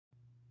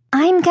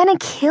I'm gonna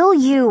kill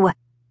you,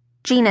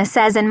 Gina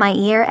says in my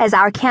ear as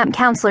our camp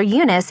counselor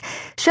Eunice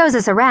shows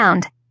us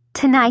around.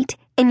 Tonight,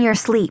 in your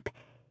sleep,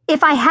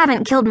 if I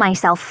haven't killed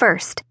myself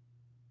first.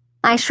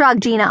 I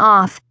shrug Gina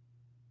off.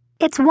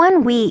 It's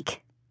 1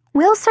 week.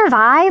 We'll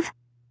survive.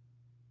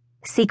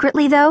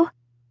 Secretly, though,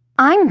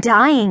 I'm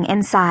dying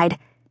inside.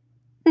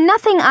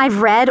 Nothing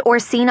I've read or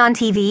seen on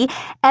TV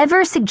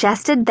ever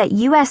suggested that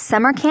U.S.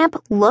 summer camp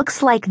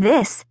looks like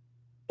this.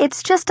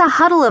 It's just a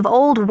huddle of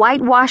old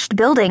whitewashed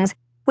buildings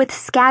with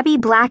scabby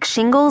black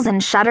shingles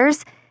and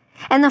shutters,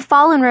 and the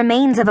fallen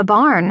remains of a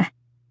barn.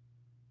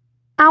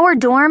 Our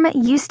dorm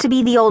used to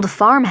be the old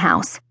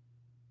farmhouse.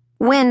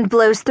 Wind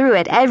blows through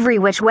it every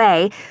which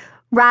way,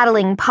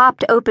 rattling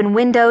popped open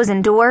windows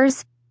and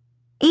doors.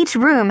 Each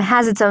room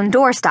has its own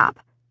doorstop,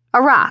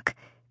 a rock,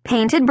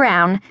 painted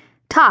brown,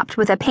 topped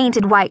with a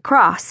painted white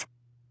cross.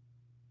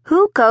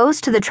 Who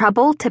goes to the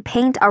trouble to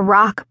paint a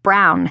rock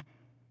brown?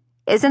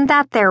 Isn't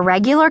that their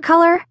regular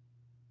color?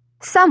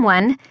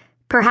 Someone,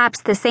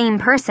 perhaps the same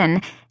person,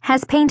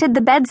 has painted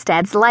the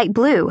bedsteads light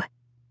blue.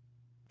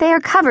 They are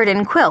covered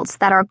in quilts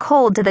that are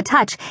cold to the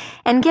touch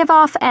and give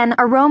off an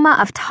aroma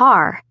of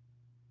tar.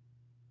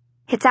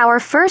 It's our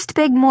first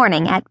big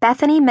morning at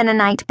Bethany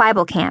Mennonite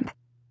Bible Camp,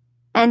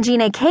 and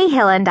Gina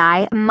Cahill and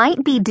I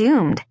might be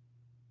doomed.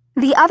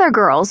 The other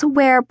girls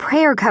wear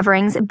prayer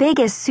coverings big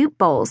as soup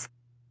bowls.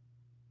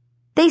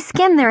 They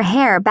skin their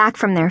hair back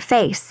from their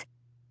face.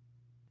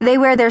 They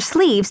wear their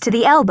sleeves to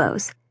the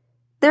elbows,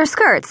 their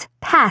skirts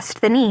past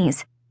the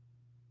knees.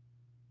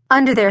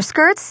 Under their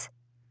skirts,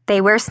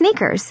 they wear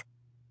sneakers.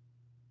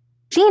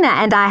 Gina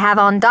and I have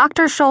on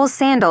Dr. Scholl's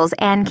sandals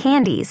and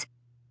candies.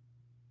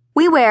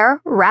 We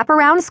wear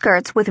wraparound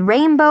skirts with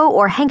rainbow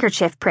or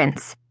handkerchief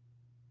prints.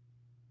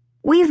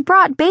 We've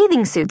brought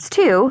bathing suits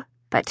too,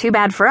 but too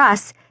bad for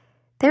us.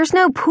 There's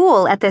no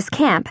pool at this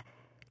camp,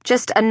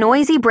 just a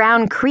noisy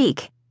brown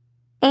creek,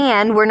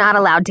 and we're not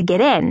allowed to get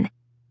in.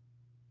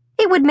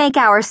 It would make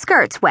our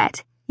skirts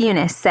wet,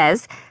 Eunice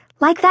says,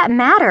 like that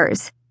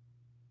matters.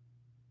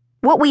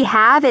 What we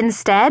have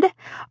instead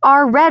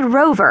are Red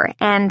Rover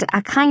and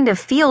a kind of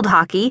field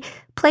hockey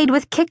played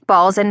with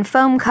kickballs and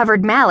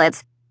foam-covered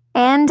mallets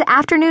and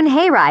afternoon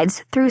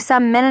hayrides through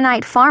some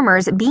Mennonite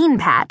farmer's bean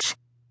patch.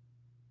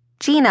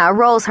 Gina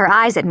rolls her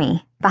eyes at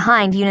me,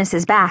 behind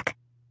Eunice's back.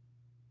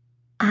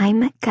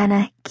 I'm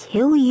gonna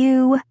kill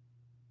you.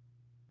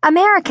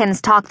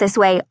 Americans talk this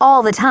way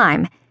all the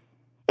time.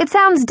 It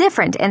sounds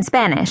different in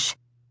Spanish.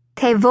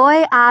 Te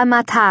voy a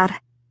matar.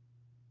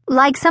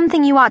 Like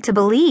something you ought to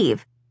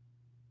believe.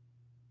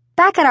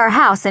 Back at our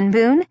house in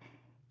Boone,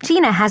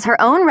 Gina has her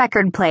own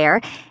record player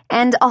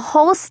and a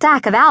whole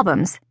stack of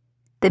albums.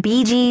 The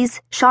Bee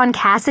Gees, Sean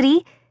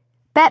Cassidy,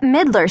 Bette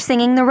Midler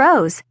singing The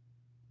Rose.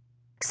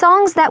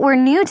 Songs that were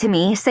new to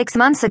me 6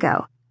 months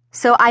ago,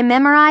 so I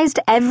memorized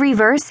every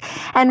verse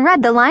and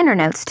read the liner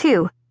notes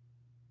too.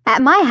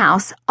 At my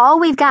house, all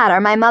we've got are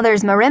my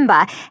mother's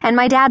marimba and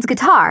my dad's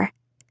guitar,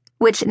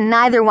 which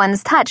neither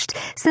one's touched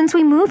since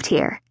we moved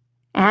here,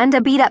 and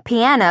a beat-up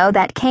piano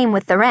that came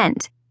with the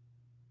rent.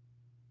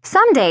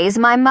 Some days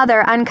my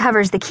mother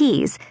uncovers the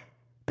keys,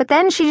 but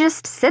then she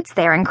just sits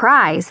there and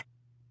cries.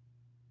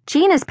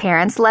 Gina's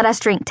parents let us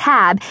drink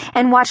tab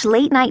and watch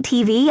late-night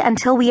TV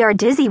until we are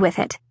dizzy with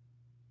it.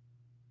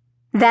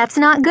 That's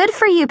not good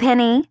for you,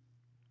 Penny,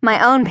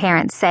 my own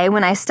parents say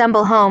when I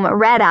stumble home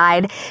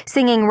red-eyed,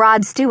 singing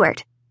Rod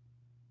Stewart.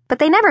 But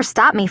they never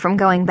stop me from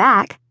going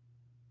back.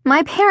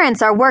 My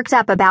parents are worked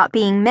up about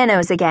being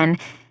Mennos again,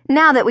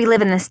 now that we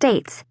live in the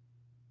States.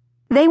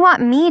 They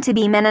want me to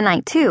be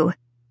Mennonite too.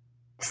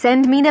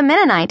 Send me to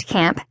Mennonite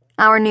camp,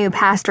 our new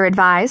pastor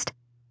advised.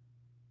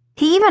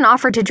 He even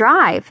offered to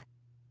drive.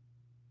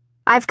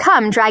 I've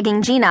come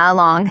dragging Gina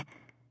along,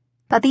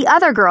 but the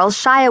other girls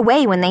shy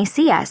away when they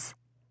see us.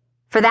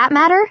 For that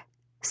matter,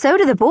 so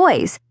do the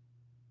boys.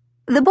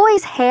 The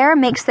boys' hair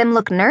makes them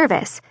look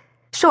nervous,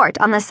 short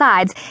on the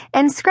sides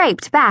and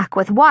scraped back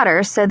with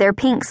water so their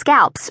pink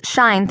scalps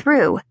shine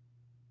through.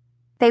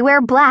 They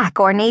wear black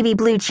or navy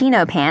blue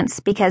chino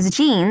pants because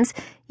jeans,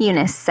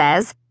 Eunice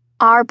says,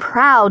 are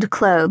proud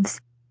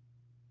clothes.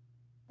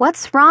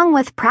 What's wrong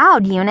with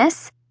proud,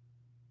 Eunice?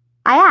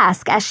 I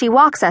ask as she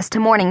walks us to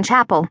morning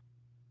chapel.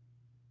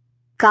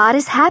 God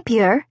is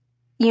happier,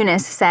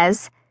 Eunice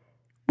says,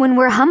 when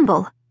we're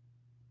humble.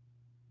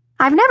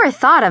 I've never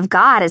thought of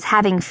God as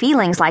having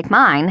feelings like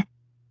mine.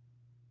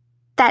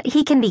 That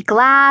he can be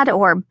glad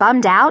or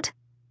bummed out.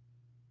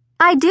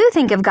 I do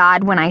think of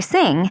God when I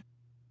sing.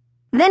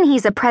 Then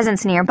he's a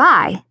presence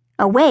nearby,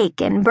 awake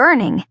and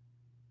burning.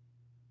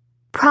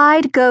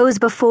 Pride goes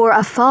before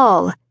a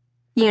fall,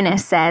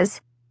 Eunice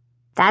says.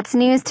 That's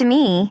news to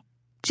me,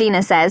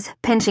 Gina says,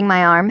 pinching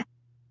my arm.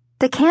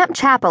 The camp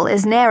chapel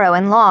is narrow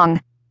and long,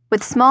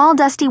 with small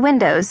dusty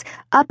windows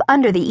up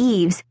under the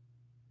eaves.